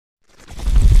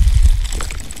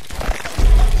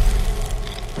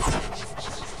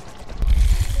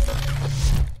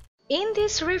In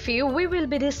this review, we will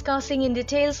be discussing in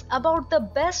details about the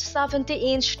best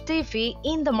 70-inch TV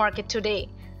in the market today.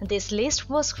 This list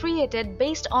was created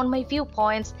based on my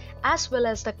viewpoints as well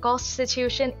as the cost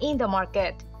situation in the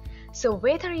market. So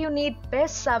whether you need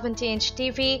best 70-inch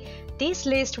TV, this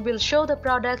list will show the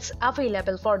products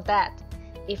available for that.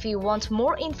 If you want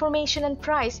more information and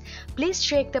price, please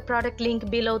check the product link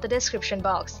below the description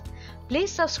box.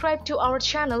 Please subscribe to our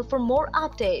channel for more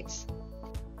updates.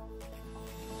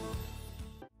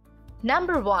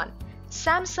 Number 1.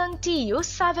 Samsung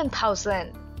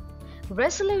TU7000.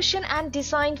 Resolution and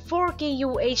design 4K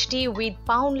UHD with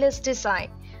boundless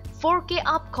design, 4K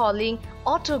upcalling,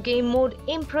 auto game mode,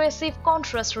 impressive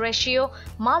contrast ratio,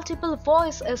 multiple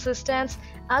voice assistants,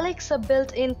 Alexa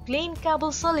built-in clean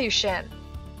cable solution.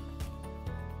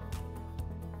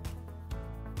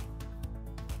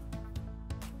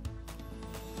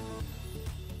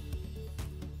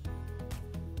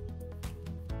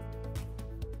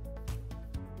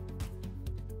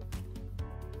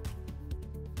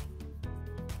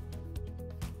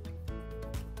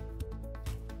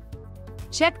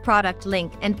 Check product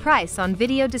link and price on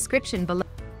video description below.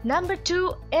 Number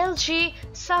 2. LG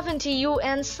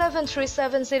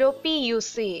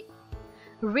 70UN7370PUC.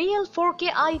 Real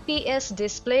 4K IPS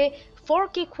display,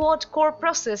 4K quad-core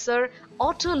processor,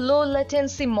 auto low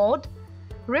latency mode,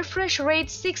 refresh rate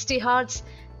 60 Hz,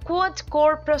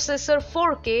 quad-core processor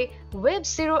 4K, Web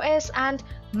 0S and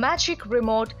Magic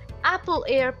Remote, Apple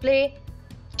AirPlay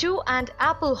 2 and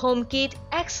Apple HomeKit,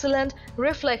 excellent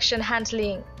reflection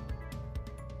handling.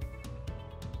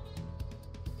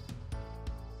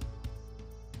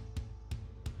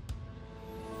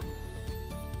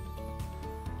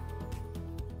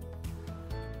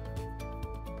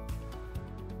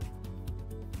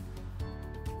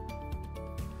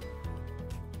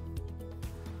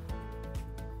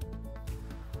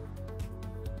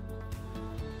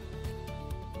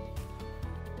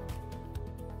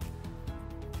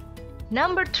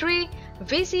 Number 3.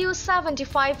 VIZIO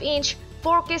 75-inch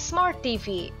 4K Smart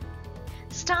TV.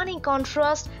 Stunning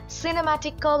contrast,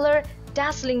 cinematic color,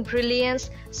 dazzling brilliance,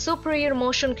 superior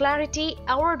motion clarity,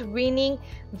 award-winning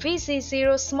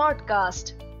VIZIO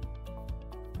Smartcast.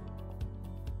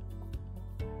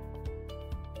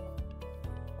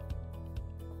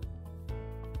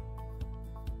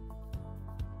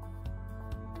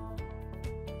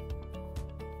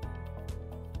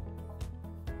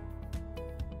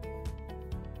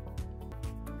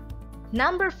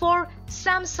 Number 4.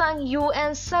 Samsung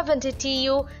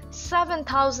UN70TU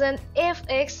 7000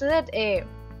 FXZA.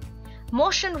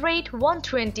 Motion rate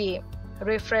 120,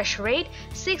 refresh rate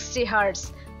 60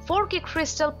 Hz, 4K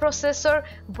crystal processor,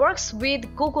 works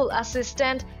with Google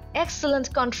Assistant,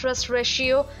 excellent contrast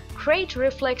ratio, great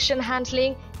reflection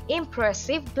handling,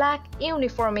 impressive black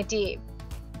uniformity.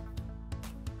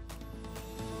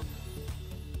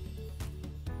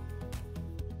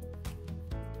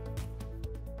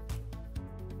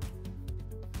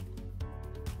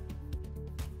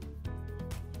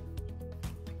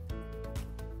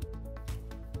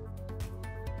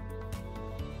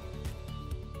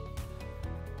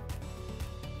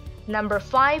 Number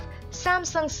 5.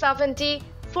 Samsung 70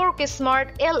 4K Smart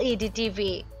LED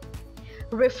TV.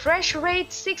 Refresh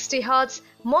rate 60 Hz,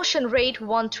 motion rate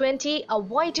 120, a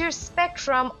wider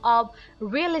spectrum of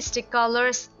realistic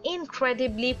colors,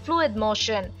 incredibly fluid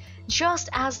motion, just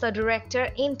as the director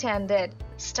intended.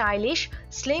 Stylish,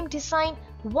 slim design,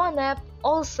 one app,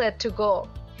 all set to go.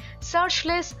 Search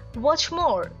less, watch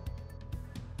more.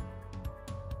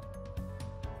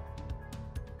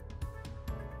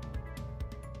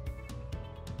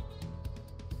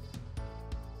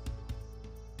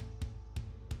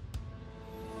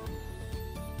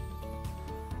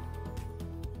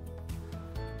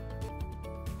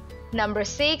 Number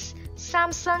 6.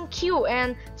 Samsung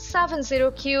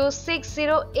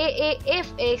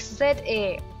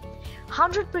QN70Q60AAFXZA.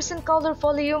 100% color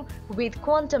volume with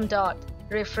quantum dot.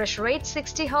 Refresh rate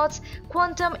 60 Hz,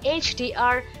 quantum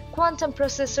HDR, quantum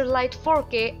processor light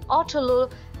 4K, auto low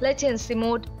latency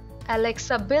mode,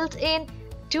 Alexa built-in,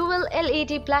 dual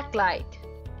LED black light.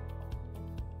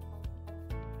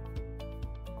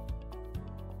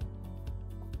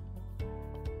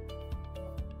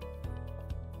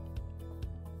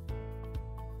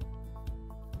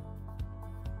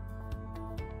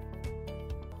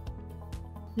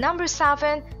 Number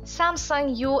 7.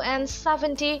 Samsung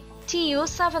UN70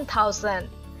 TU7000.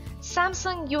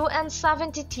 Samsung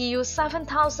UN70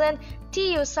 TU7000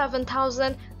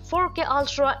 TU7000 4K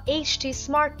Ultra HD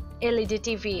Smart LED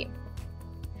TV.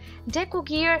 Deco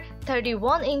Gear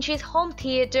 31 inches home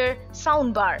theater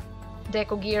soundbar.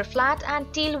 Deco gear flat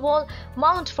and teal wall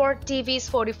mount for TVs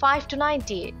 45 to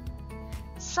 90.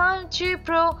 Sun 2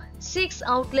 Pro 6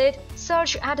 outlet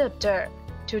surge adapter.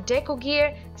 To Deco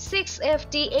gear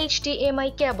 6FT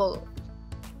HDMI cable.